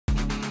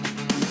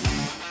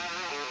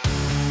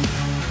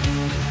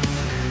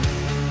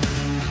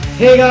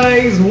Hey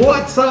guys,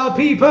 what's up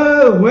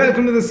people?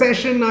 Welcome to the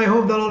session. I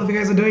hope that all of you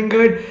guys are doing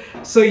good.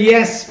 So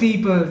yes,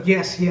 people,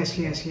 yes.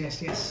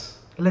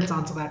 Let's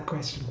answer that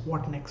question.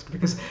 What next?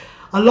 Because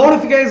a lot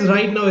of you guys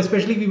right now,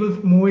 especially people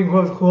moving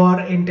who are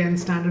in 10th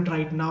standard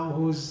right now,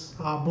 whose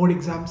board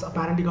exams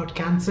apparently got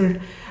cancelled,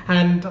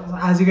 and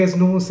as you guys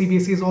know,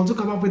 CBSE has also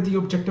come up with the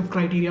objective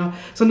criteria.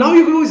 So now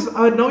you guys,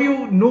 now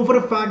you know for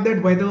a fact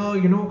that whether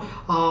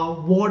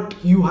what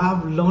you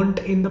have learnt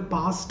in the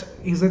past,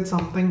 is it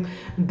something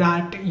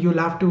that you'll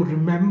have to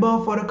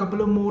remember for a couple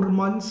of more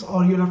months,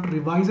 or you'll have to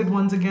revise it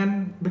once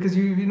again because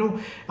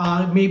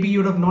maybe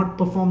you'd have not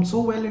performed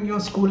so well in your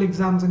school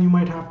exams, and you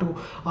might have to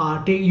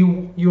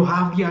you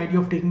have the idea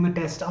of taking the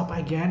test up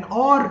again.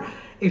 Or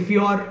if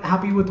you are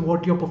happy with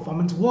what your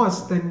performance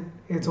was, then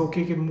it's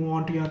okay, you can move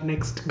on to your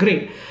next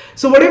grade.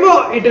 So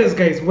whatever it is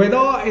guys,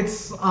 whether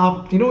it's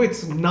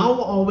it's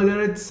now or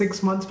whether it's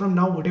 6 months from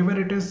now, whatever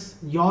it is,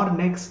 your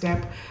next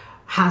step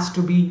has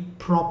to be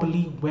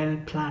properly well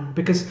planned,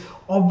 because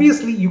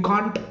obviously you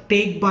can't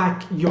take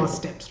back your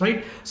steps,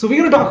 right? So we're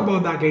going to talk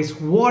about that guys.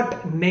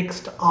 What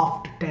next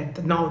after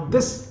 10th? Now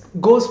this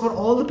goes for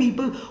all the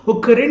people who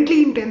are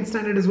currently in 10th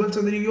standard as well,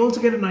 so that you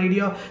also get an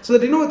idea, so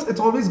that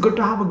it's always good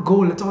to have a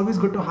goal, it's always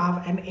good to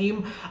have an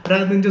aim,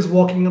 rather than just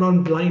walking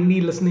around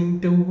blindly listening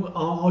to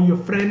all your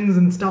friends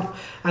and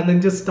stuff, and then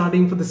just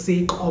studying for the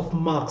sake of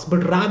marks.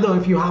 But rather,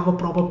 if you have a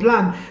proper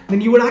plan,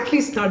 then you would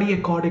actually study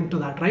according to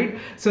that, right?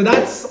 So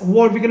that's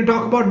what we're going to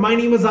talk about. My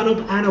name is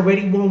Anoop, and a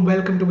very warm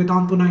welcome to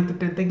Vedantu 9th to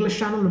 10th English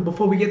channel. And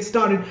before we get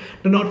started,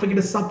 do not forget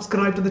to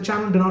subscribe to the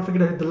channel, do not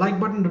forget to hit the like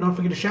button, do not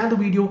forget to share the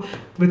video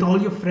with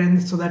all your friends,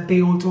 so that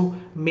they also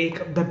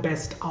make the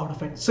best out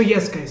of it. So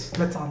yes guys,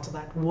 let's answer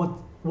that.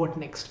 What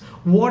next?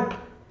 What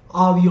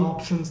are the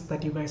options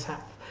that you guys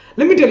have?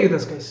 Let me tell you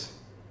this guys,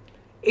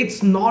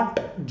 it's not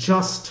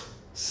just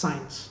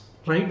science,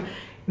 right?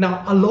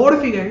 Now a lot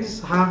of you guys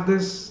have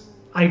this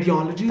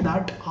ideology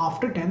that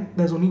after 10th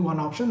there's only one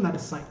option, that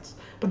is science.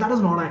 But that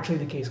is not actually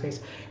the case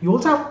guys. You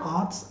also have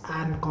arts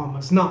and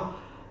commerce. Now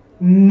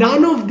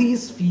none of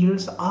these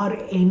fields are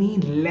any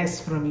less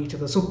from each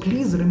other. So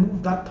please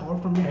remove that thought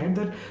from your head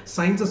that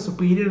science is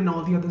superior and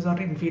all the others are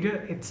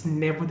inferior. It's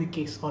never the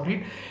case, all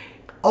right?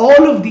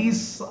 All of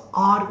these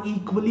are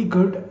equally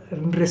good,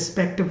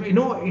 irrespective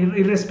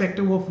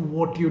of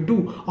what you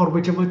do or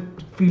whichever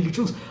field you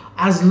choose.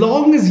 As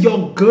long as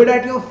you're good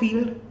at your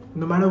field,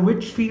 no matter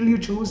which field you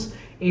choose,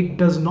 it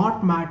does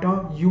not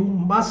matter. You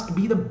must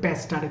be the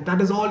best at it. That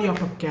is all you have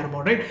to care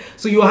about, right?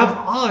 So you have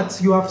arts,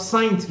 you have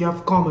science, you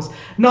have commerce.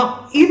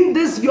 Now in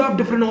this you have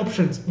different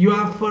options. You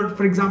have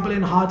for example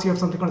in arts you have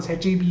something called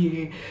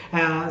HABA,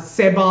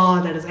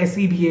 SEBA, that is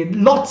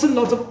SEBA. Lots and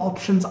lots of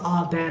options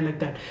are there like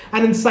that.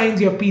 And in science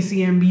you have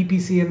PCMB,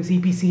 PCMC,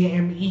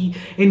 PCME.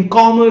 In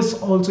commerce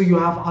also you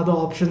have other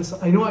options.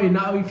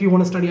 Now if you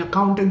want to study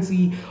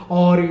accountancy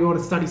or you want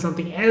to study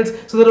something else,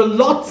 so there are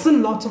lots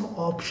and lots of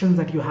options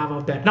that you have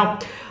out there. Now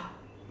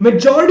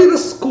majority of the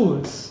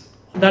schools,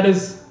 that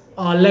is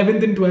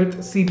 11th and 12th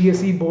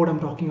CBSE board I'm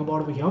talking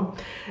about over here,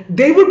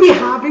 they would be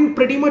having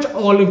pretty much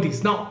all of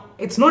these. Now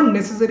it's not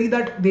necessary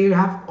that they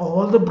have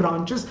all the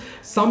branches.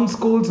 Some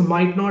schools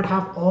might not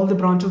have all the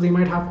branches, they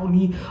might have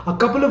only a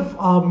couple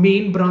of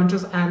main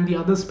branches, and the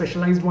other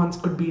specialized ones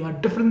could be a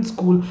different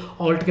school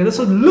altogether.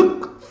 So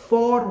look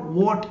for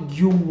what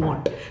you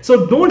want.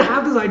 So don't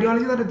have this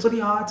ideology that it's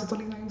only arts, it's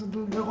only science,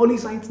 it's only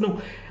science.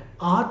 No,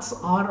 arts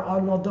are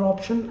another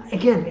option.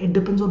 Again, it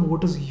depends on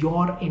what is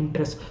your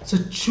interest. So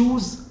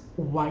choose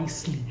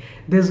wisely.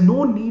 There's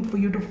no need for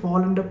you to fall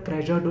under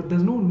pressure.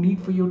 There's no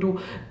need for you to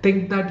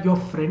think that your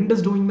friend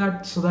is doing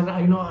that, so that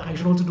I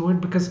should also do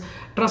it. Because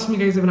trust me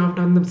guys, even I've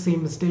done the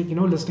same mistake,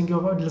 listening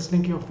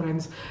to your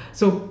friends.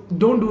 So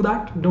don't do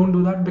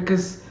that,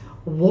 because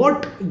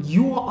what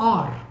you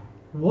are,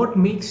 what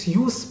makes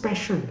you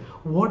special,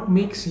 what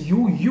makes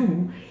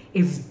you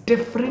is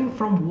different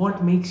from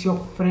what makes your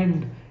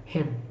friend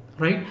him,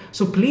 right?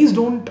 So please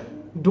don't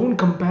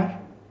compare,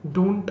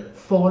 don't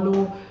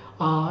follow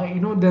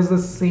there's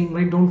this saying,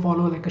 right? Don't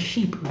follow like a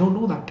sheep. Don't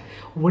do that.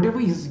 Whatever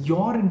is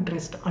your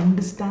interest,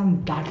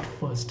 understand that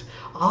first.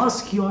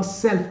 Ask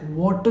yourself,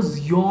 what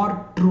is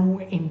your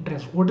true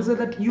interest? What is it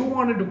that you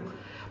want to do?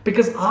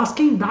 Because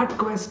asking that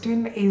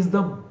question is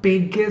the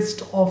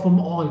biggest of them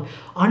all.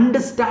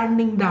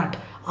 Understanding that,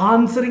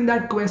 answering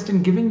that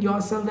question, giving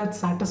yourself that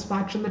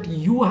satisfaction that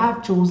you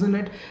have chosen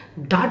it,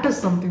 that is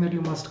something that you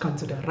must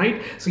consider,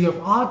 right? So you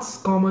have arts,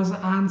 commerce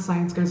and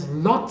science guys,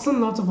 lots and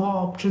lots of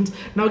options.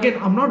 Now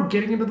again, I'm not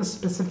getting into the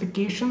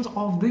specifications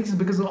of these,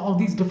 because all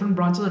these different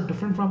branches are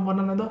different from one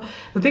another.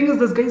 The thing is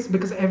this guys,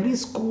 because every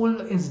school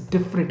is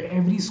different,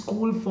 every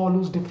school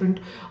follows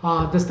different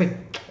this thing.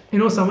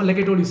 some, like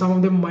I told you, some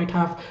of them might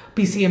have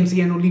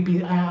PCMC and only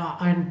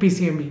and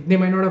PCME. They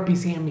might not have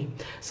PCME.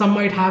 Some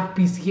might have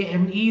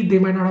PCME. They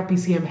might not have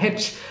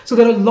PCMH. So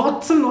there are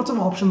lots and lots of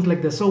options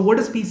like this. So what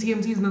is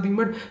PCMC? Is nothing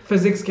but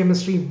physics,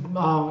 chemistry,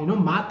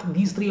 math.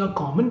 These three are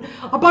common.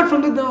 Apart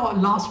from that, the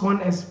last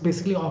one is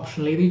basically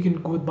optional. Either you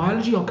can go with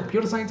biology or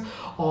computer science,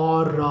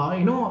 or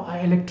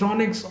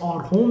electronics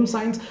or home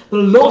science. There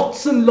are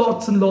lots and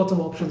lots and lots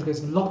of options,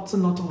 guys. Lots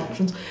and lots of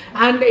options.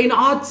 And in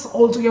arts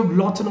also, you have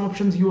lots of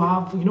options. You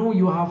have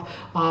you have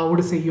what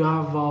to say, you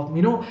have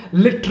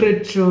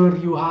literature,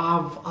 you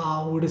have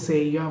what to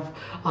say, you have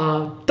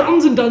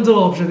tons and tons of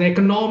options.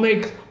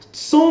 Economic,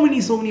 so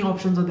many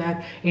options are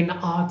there in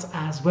arts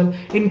as well.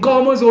 In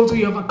commerce also,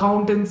 you have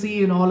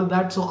accountancy and all of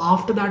that. So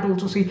after that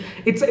also, see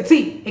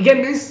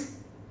again, guys,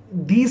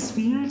 these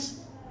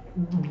fields,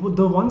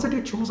 the ones that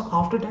you choose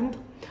after 10th,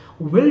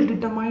 will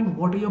determine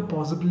what are your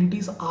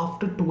possibilities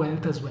after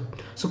 12th as well.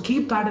 So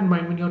keep that in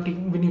mind when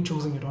you're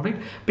choosing it. All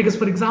right, because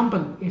for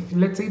example, if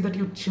let's say that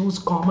you choose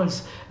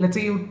commerce, let's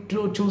say you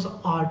choose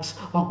arts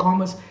or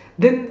commerce,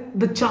 then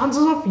the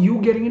chances of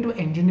you getting into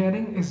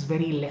engineering is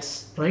very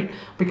less, right?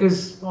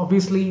 Because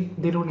obviously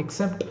they don't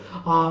accept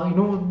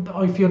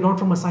if you're not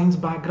from a science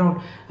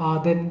background,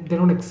 then they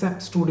don't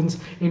accept students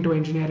into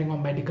engineering or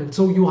medical.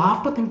 So you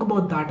have to think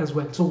about that as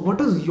well. So what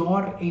is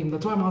your aim?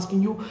 That's why I'm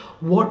asking you,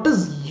 what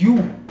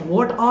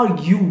are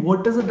you,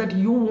 what is it that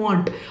you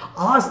want?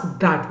 Ask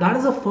that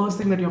is the first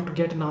thing that you have to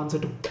get an answer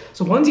to.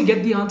 So once you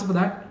get the answer for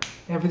that,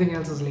 everything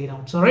else is laid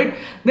out. So right,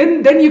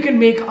 then you can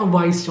make a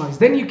wise choice.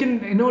 Then you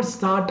can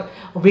start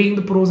weighing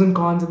the pros and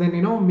cons, and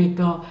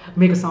then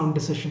make a sound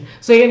decision.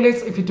 So again,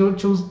 guys, if you don't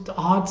choose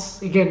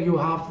arts, again, you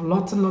have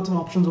lots and lots of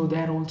options over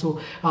there also.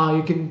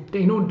 You can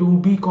do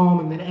BCom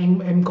and then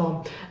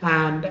MCom,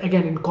 and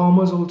again in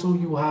commerce also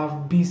you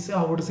have you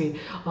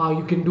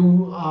can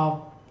do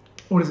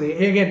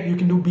again, you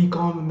can do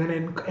BCom and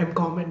then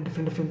MCom and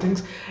different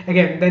things.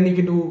 Again, then you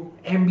can do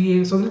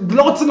MBA. So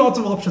lots and lots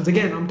of options.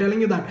 Again, I'm telling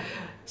you that.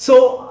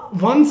 So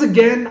once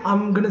again,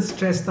 I'm gonna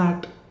stress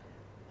that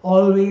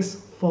always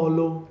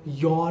follow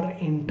your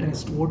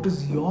interest. What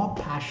is your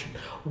passion?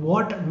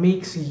 What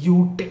makes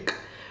you tick?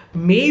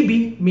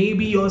 Maybe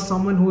you're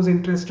someone who's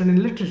interested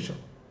in literature.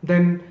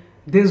 Then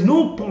there's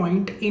no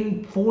point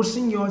in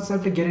forcing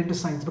yourself to get into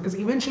science, because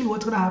eventually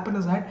what's going to happen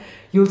is that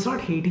you'll start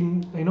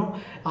hating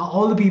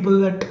all the people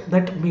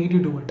that made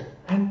you do it.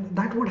 And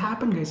that would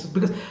happen, guys,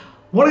 because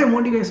what I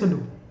want you guys to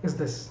do is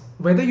this.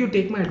 Whether you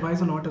take my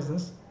advice or not is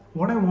this.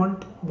 What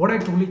I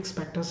truly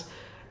expect is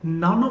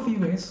none of you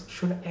guys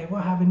should ever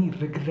have any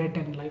regret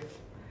in life.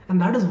 And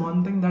that is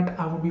one thing that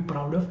I would be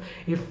proud of,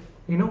 if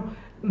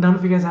none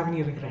of you guys have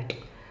any regret.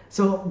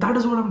 So that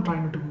is what I'm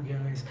trying to do here,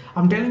 guys.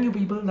 I'm telling you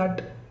people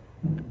that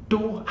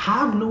to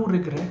have no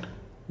regret,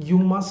 you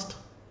must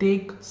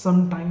take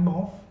some time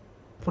off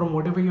from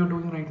whatever you're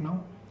doing right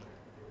now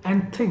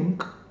and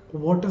think,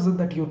 what is it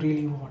that you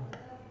really want?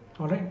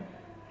 All right.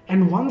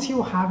 And once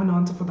you have an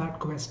answer for that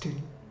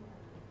question,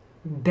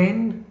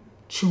 then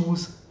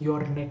choose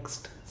your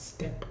next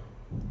step.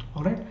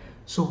 All right.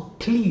 So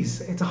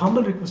please, it's a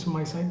humble request from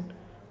my side.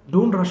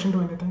 Don't rush into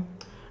anything.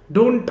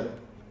 Don't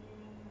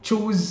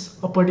choose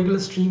a particular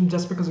stream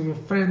just because of your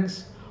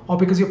friends or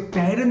because your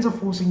parents are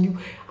forcing you.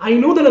 I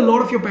know that a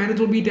lot of your parents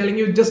will be telling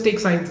you just take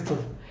science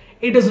itself.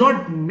 It is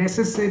not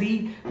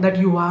necessary that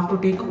you have to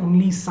take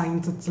only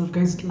science itself,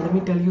 guys. Let me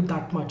tell you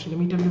that much.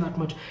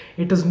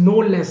 It is no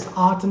less.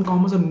 Arts and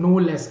commerce are no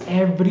less.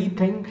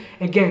 Everything,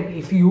 again,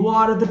 if you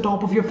are at the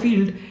top of your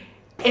field,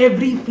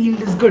 every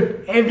field is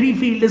good.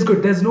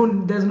 There's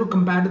no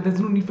comparison. There's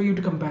no need for you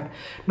to compare.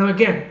 Now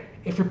again,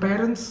 if your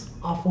parents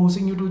are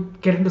forcing you to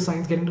get into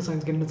science,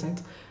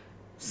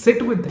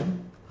 sit with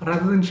them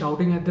rather than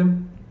shouting at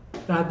them,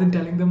 rather than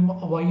telling them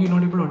why you're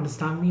not able to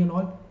understand me and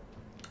all.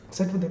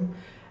 Sit with them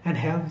and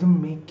help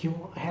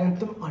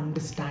them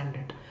understand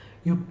it.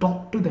 You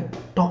talk to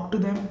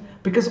them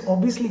because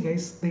obviously,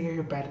 guys, they are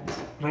your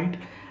parents, right?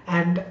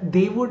 And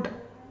they want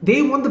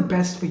the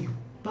best for you.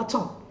 That's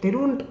all. They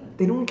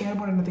don't care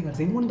about anything else.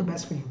 They want the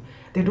best for you.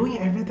 They're doing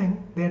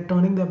everything. They're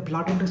turning their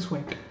blood into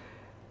sweat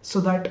so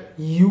that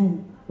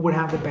you would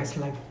have the best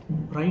life,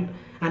 right?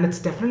 And it's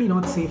definitely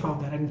not safe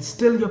out there, and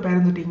still your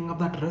parents are taking up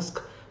that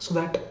risk so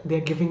that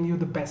they're giving you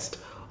the best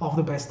of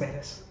the best there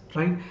is,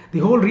 right? The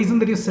whole reason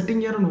that you're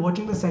sitting here and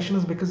watching the session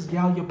is because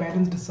your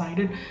parents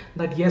decided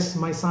that yes,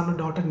 my son or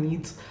daughter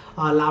needs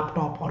a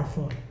laptop or a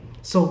phone.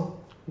 So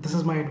this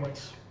is my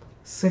advice.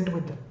 Sit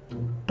with them,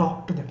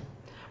 talk to them,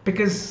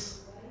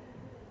 because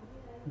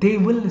they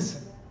will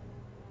listen.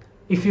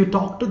 If you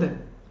talk to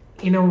them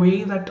in a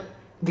way that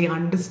they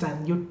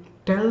understand, you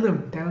tell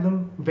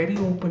them very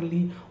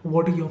openly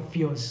what are your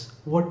fears,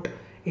 what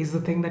is the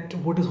thing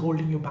what is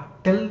holding you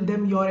back. Tell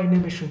them your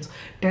inhibitions,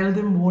 tell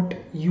them what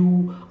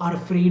you are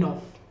afraid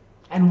of.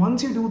 And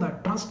once you do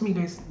that, trust me,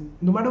 guys,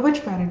 no matter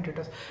which parent it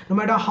is, no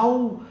matter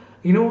how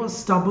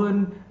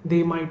stubborn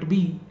they might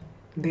be,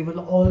 they will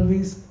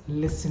always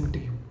listen to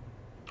you.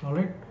 All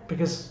right,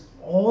 because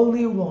all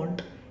they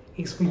want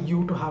is for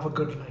you to have a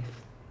good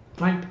life,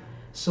 right?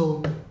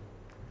 So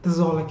This is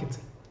all I can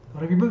say.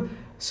 All right, people.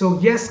 So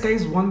yes,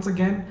 guys. Once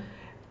again,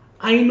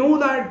 I know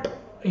that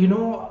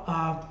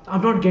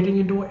I'm not getting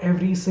into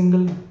every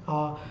single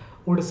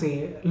what to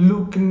say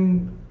look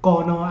in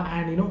corner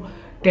and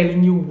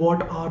telling you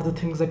what are the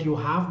things that you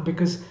have,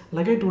 because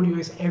like I told you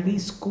guys, every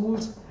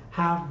schools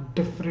have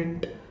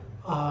different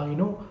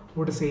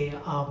what to say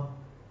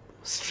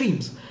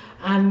streams,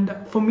 and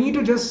for me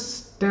to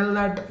just tell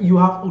that you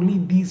have only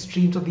these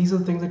streams or these are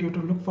the things that you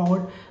have to look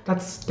forward,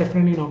 that's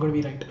definitely not going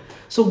to be right.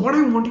 So what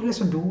I want you guys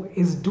to do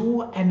is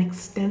do an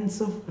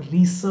extensive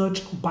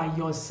research by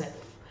yourself.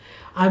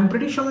 I'm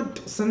pretty sure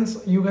that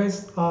since you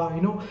guys are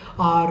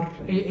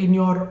in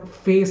your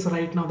phase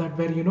right now, that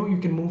where you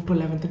can move to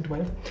 11th and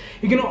 12th,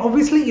 you can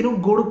obviously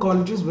go to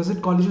colleges,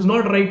 visit colleges,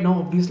 not right now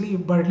obviously,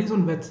 but at least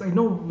on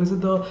website,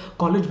 visit the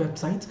college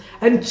websites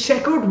and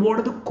check out what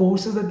are the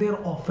courses that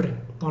they're offering.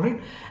 All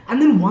right, and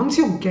then once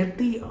you get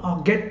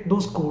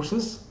those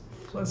courses,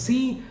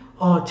 see,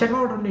 check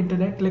out on the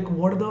internet, like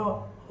what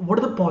are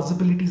the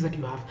possibilities that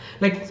you have,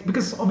 like,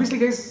 because obviously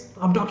guys,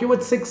 I'm talking about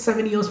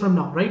 6-7 years from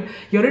now, right?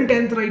 You're in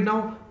 10th right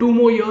now, 2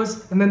 more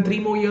years and then 3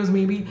 more years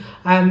maybe,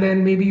 and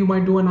then maybe you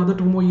might do another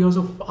 2 more years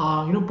of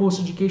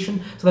post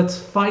education, so that's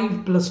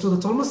 5 + 2,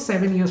 that's almost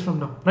 7 years from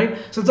now, right?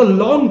 So it's a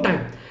long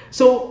time.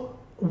 So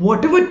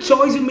whatever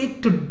choice you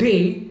make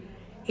today,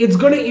 it's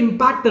going to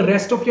impact the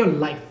rest of your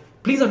life.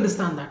 Please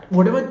understand that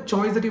whatever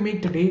choice that you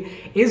make today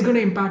is going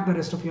to impact the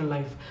rest of your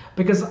life,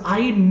 because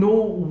I know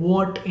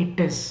what it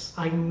is.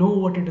 I know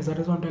what it is. That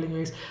is what I'm telling you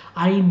guys.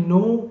 I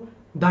know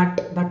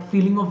that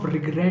feeling of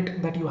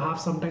regret that you have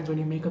sometimes when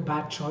you make a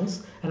bad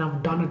choice, and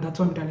I've done it. That's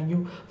why I'm telling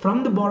you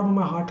from the bottom of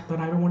my heart that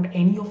I don't want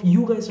any of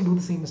you guys to do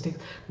the same mistakes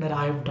that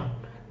I have done.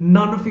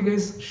 None of you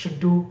guys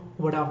should do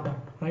what I've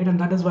done, right? And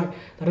that is why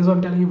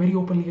I'm telling you very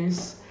openly,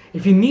 guys.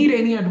 If you need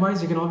any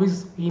advice, you can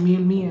always email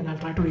me and I'll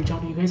try to reach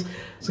out to you guys.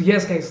 So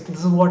yes, guys,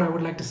 this is what I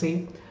would like to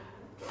say.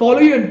 Follow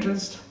your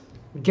interest,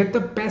 get the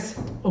best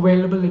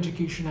available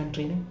education and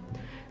training,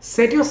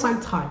 set your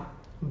sights high,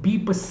 be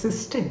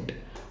persistent,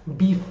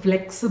 be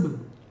flexible,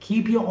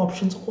 keep your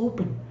options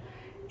open,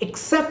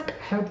 accept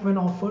help when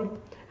offered,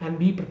 and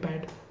be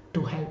prepared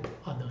to help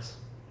others.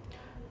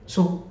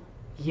 So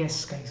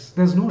yes, guys,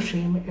 there's no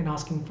shame in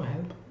asking for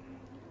help.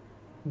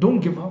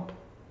 Don't give up,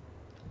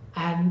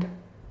 and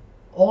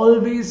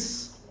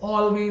always,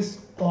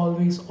 always,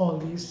 always,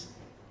 always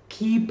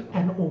keep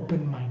an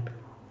open mind.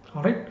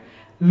 All right,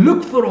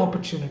 look for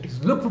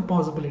opportunities, look for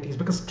possibilities,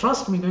 because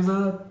trust me guys, there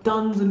are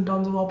tons and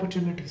tons of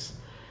opportunities.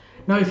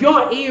 Now if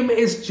your aim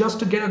is just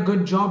to get a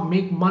good job,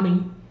 make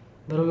money,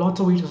 there are lots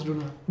of ways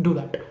to do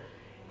that.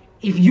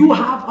 If you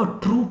have a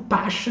true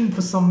passion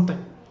for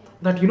something,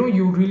 that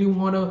you really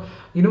want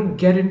to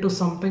get into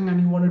something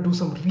and you want to do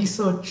some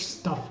research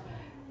stuff,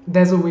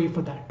 there's a way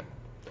for that.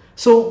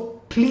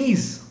 So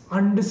please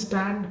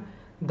understand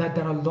that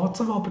there are lots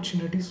of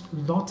opportunities,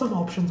 lots of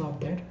options out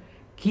there.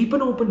 Keep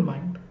an open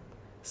mind,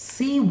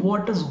 see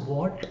what is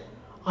what,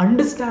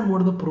 understand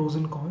what are the pros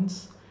and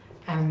cons,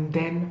 and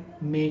then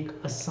make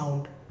a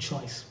sound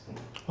choice.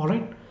 All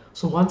right,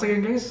 so once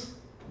again guys,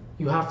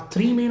 you have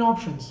three main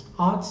options: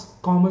 arts,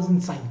 commerce,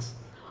 and science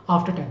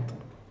after 10th,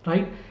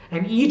 right?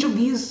 And each of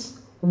these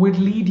would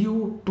lead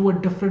you to a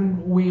different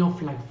way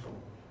of life.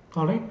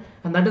 All right,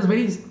 and that is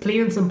very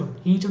plain and simple.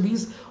 Each of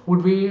these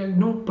would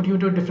put you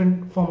into a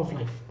different form of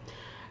life.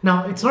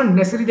 Now it's not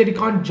necessary that you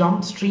can't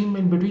jump stream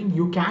in between,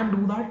 you can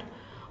do that,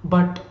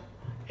 but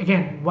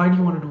again, why do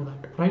you want to do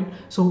that, right?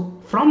 So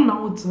from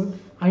now itself,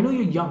 I know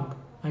you're young,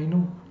 I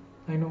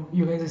know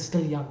you guys are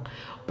still young,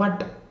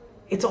 but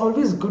it's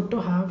always good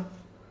to have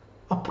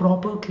a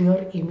proper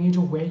clear image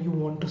of where you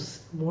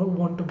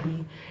want to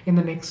be in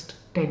the next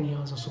 10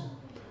 years or so.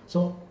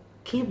 So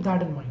keep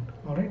that in mind.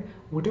 All right,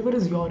 whatever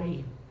is your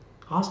aim,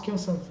 ask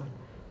yourself that.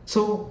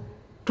 So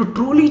to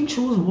truly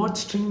choose what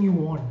stream you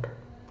want,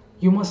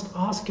 you must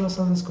ask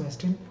yourself this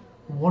question: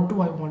 what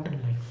do I want in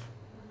life?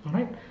 All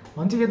right,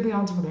 once you get the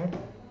answer for that,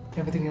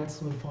 everything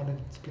else will fall in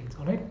its place.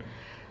 All right,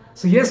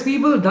 so yes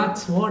people,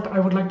 that's what I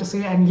would like to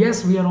say. And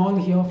yes, we are all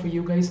here for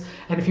you guys,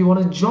 and if you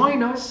want to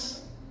join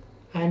us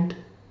and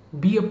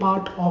be a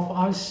part of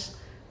us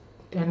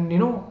and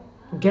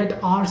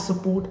get our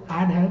support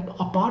and help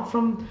apart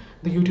from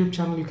the YouTube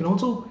channel, you can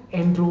also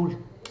enroll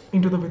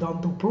into the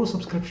Vedantu Pro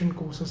subscription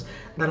courses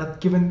that are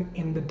given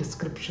in the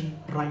description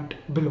right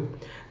below.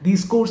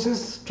 These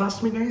courses,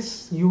 trust me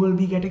guys, you will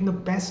be getting the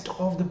best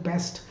of the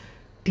best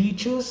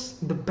teachers,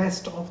 the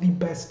best of the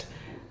best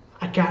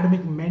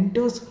academic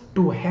mentors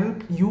to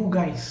help you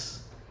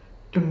guys,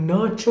 to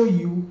nurture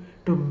you,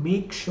 to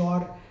make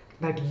sure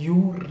that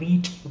you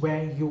reach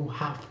where you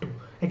have to.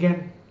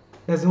 Again,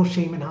 there's no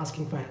shame in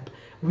asking for help.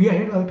 We are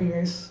here to help you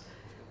guys.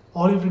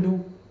 All you have to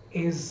do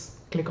is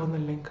click on the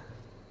link,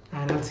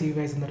 and I'll see you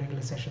guys in the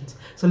regular sessions.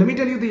 So let me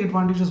tell you the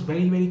advantages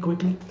very, very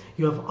quickly.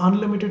 You have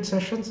unlimited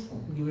sessions.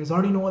 You guys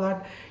already know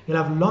that. You'll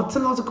have lots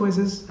and lots of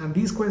quizzes, and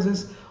these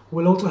quizzes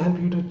will also help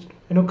you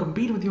to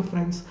compete with your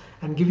friends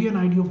and give you an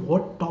idea of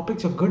what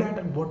topics you're good at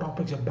and what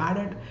topics you're bad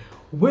at,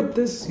 With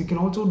this, you can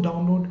also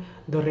download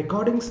the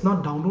recordings,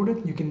 not download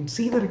it, you can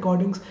see the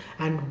recordings,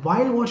 and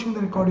while watching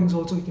the recordings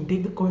also you can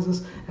take the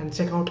quizzes and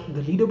check out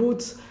the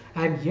leaderboards.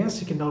 And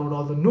yes, you can download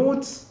all the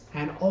notes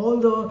and all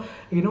the,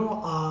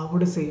 what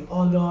to say,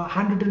 all the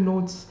handwritten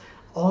notes,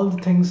 all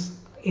the things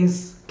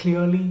is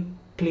clearly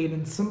plain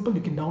and simple.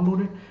 You can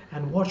download it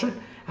and watch it.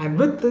 And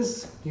with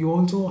this, you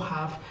also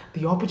have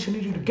the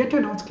opportunity to get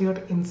your doubts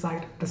cleared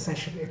inside the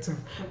session itself,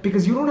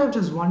 because you don't have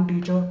just one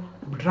teacher,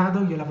 but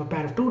rather you'll have a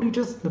pair of two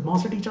teachers, the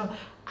master teacher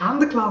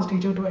and the class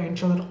teacher, to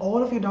ensure that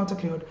all of your doubts are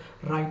cleared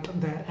right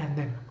there and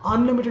then.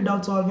 Unlimited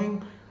doubt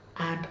solving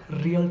and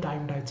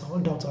real-time doubt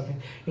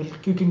solving.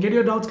 You can get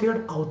your doubts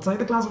cleared outside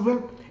the class as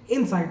well,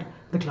 inside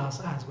the class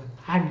as well.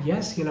 And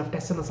yes, you'll have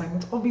tests and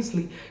assignments.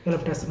 Obviously, you'll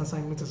have tests and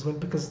assignments as well,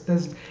 because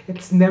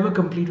it's never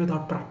complete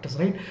without practice,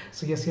 right?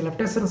 So yes, you'll have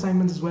tests and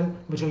assignments as well,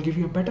 which will give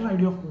you a better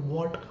idea of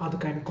what are the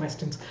kind of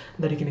questions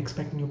that you can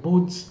expect in your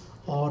boards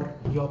or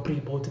your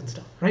pre-boards and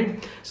stuff,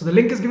 right? So the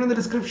link is given in the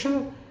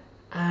description,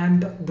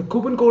 and the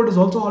coupon code is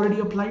also already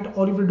applied.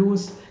 All you will do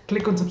is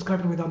click on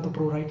subscribe to Vedantu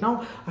Pro right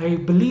now. I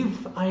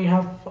believe I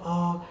have,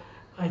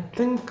 I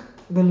think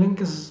the link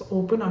is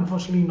open.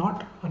 Unfortunately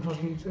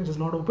it is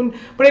not open,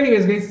 but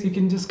anyways guys, you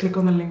can just click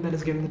on the link that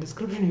is given in the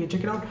description. You can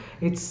check it out.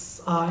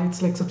 It's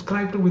like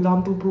subscribe to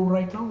Vedantu Pro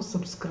right now.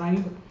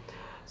 Subscribe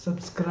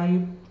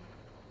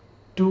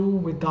to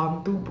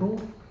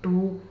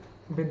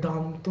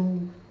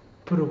Vedantu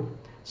Pro.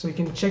 So you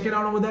can check it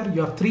out over there. You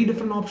have three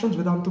different options: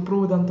 Vedantu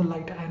Pro, Vedantu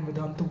Lite, and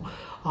Vedantu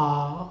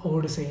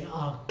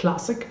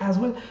Classic as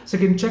well. So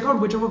you can check out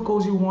whichever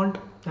course you want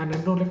and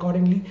enroll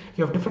accordingly.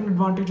 You have different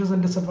advantages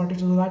and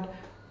disadvantages of that.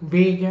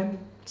 Weigh again,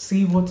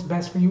 see what's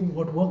best for you,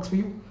 what works for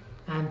you,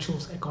 and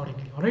choose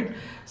accordingly. All right.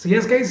 So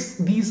yes guys,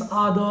 these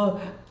are the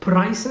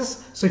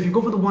prices. So if you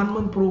go for the 1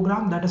 month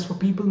program, that is for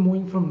people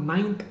moving from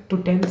 9th to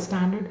 10th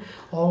standard,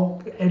 or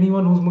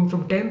anyone who's moving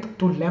from 10th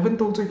to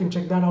 11th also, you can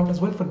check that out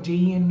as well. For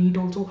JEE and NEET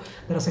also,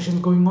 there are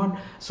sessions going on,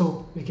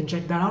 so you can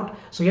check that out.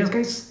 So yes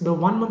guys, the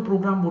 1 month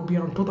program would be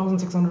around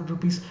 2,600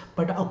 rupees,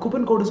 but a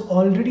coupon code is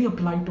already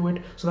applied to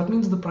it, so that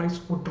means the price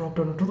would drop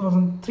down to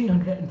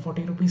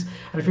 2,340 rupees.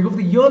 And if you go for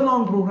the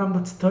year-long program,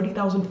 that's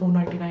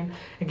 30,499.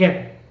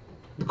 Again,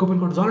 the coupon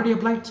code is already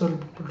applied, so it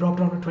will drop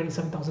down to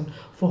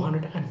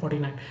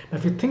 27,449. Now,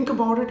 if you think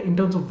about it in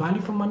terms of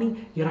value for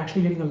money, you're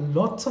actually getting a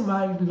lot of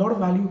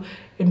value.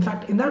 In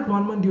fact, in that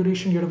 1 month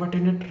duration, you'd have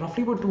attended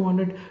roughly about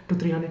 200 to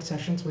 300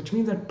 sessions, which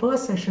means that per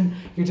session,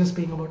 you're just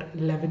paying about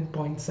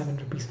 11.7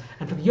 rupees.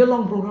 And for the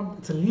year-long program,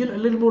 it's a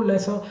little more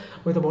lesser,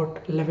 with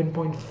about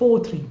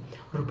 11.43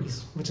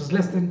 rupees, which is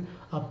less than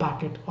a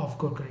packet of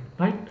Kurkure,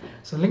 right?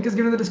 So link is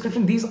given in the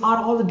description. These are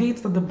all the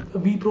dates that the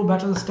V Pro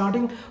batches are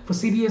starting. For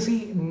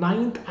CBSE,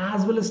 9th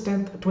as well as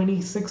 10th,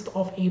 26th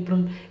of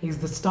April is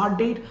the start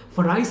date.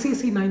 For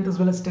ICSE, 9th as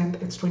well as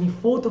 10th, it's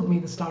 24th of May,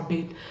 the start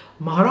date.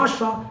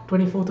 Maharashtra,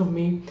 24th of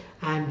May,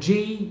 and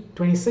JEE,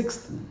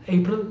 26th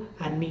April,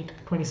 and NEET,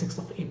 26th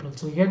of April.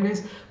 So again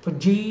guys, for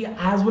JEE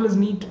as well as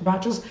NEET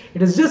batches,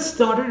 it has just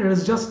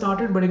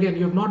started, but again,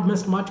 you have not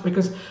missed much,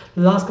 because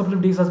the last couple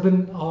of days has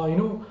been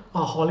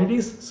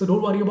holidays, so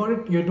don't worry about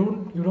it. You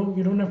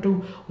don't have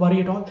to worry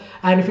at all.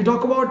 And if you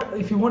talk about,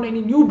 if you want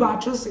any new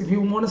batches, if you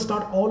want to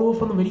start all over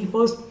from the very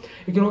first,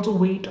 you can also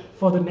wait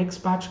for the next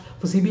batch.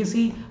 For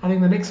CBSE, I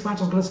think the next batch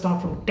is going to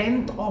start from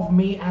 10th of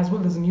May as well.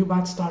 There's a new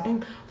batch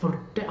starting for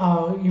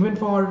even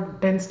for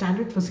 10th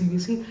standard for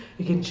CBSE.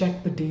 You can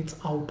check the dates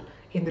out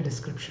in the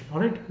description. All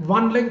right,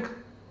 one link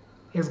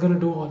is going to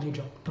do all your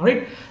job. All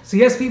right, so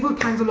yes people,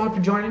 thanks a lot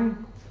for joining.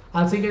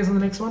 I'll see you guys in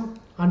the next one.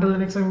 Until the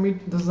next time we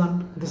meet,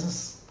 this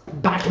is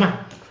Batman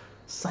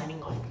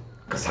signing off,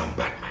 because I'm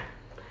Batman.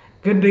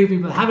 Good day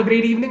people, have a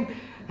great evening,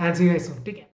 and see you guys soon. Take care.